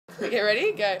Okay,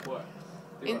 ready? Go. What?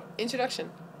 Introduction.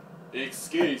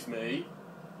 Excuse me.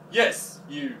 Yes,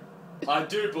 you. I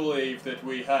do believe that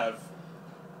we have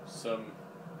some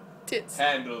Tits.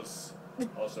 handles.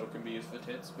 Also can be used for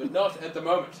tits, but not at the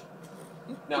moment.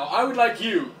 Now, I would like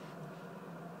you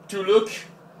to look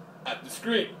at the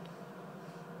screen.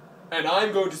 And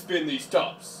I'm going to spin these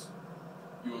tops.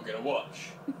 You are going to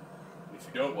watch. And if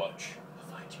you don't watch,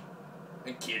 I'll find you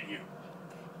and kill you.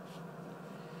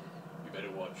 You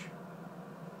better watch.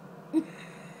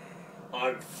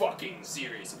 I'm fucking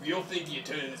serious. If you're thinking you're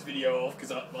turning this video off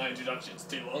because my introduction's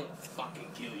too long, I'll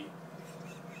fucking kill you.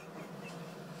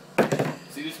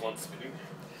 See, this one's spinning.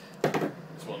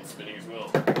 This one's spinning as well.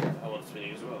 That one's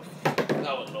spinning as well.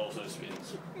 That one also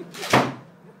spins.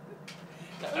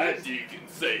 As you can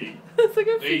see,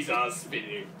 these are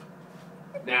spinning.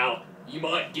 Now, you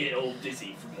might get all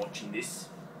dizzy from watching this,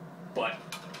 but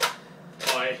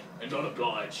I am not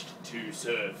obliged to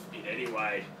serve in any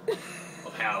way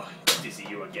of how dizzy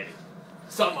you are getting.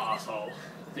 Some asshole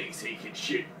thinks he can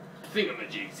shoot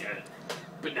thingamajigs at it,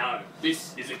 but no,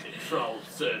 this is a controlled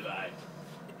survey.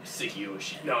 See you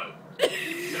shit. No. No.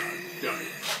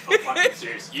 I'm fucking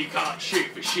serious. You can't shoot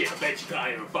for shit. I bet you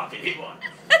can't even fucking hit one.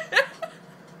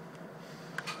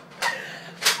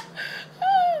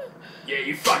 Yeah,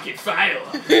 you fucking fail.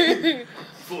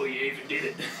 Before you even did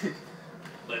it.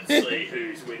 Let's see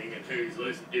who's winning and who's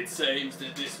losing. It seems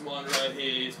that this one right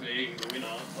here is being the winner,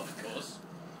 of course.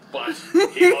 But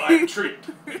he might trip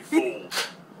and fall.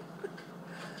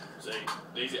 See,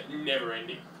 these are never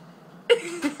ending.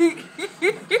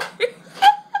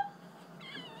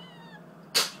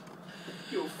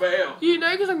 You'll fail. You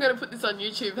know, because I'm going to put this on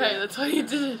YouTube. Hey, that's why you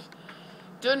did it.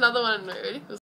 Do another one, ready?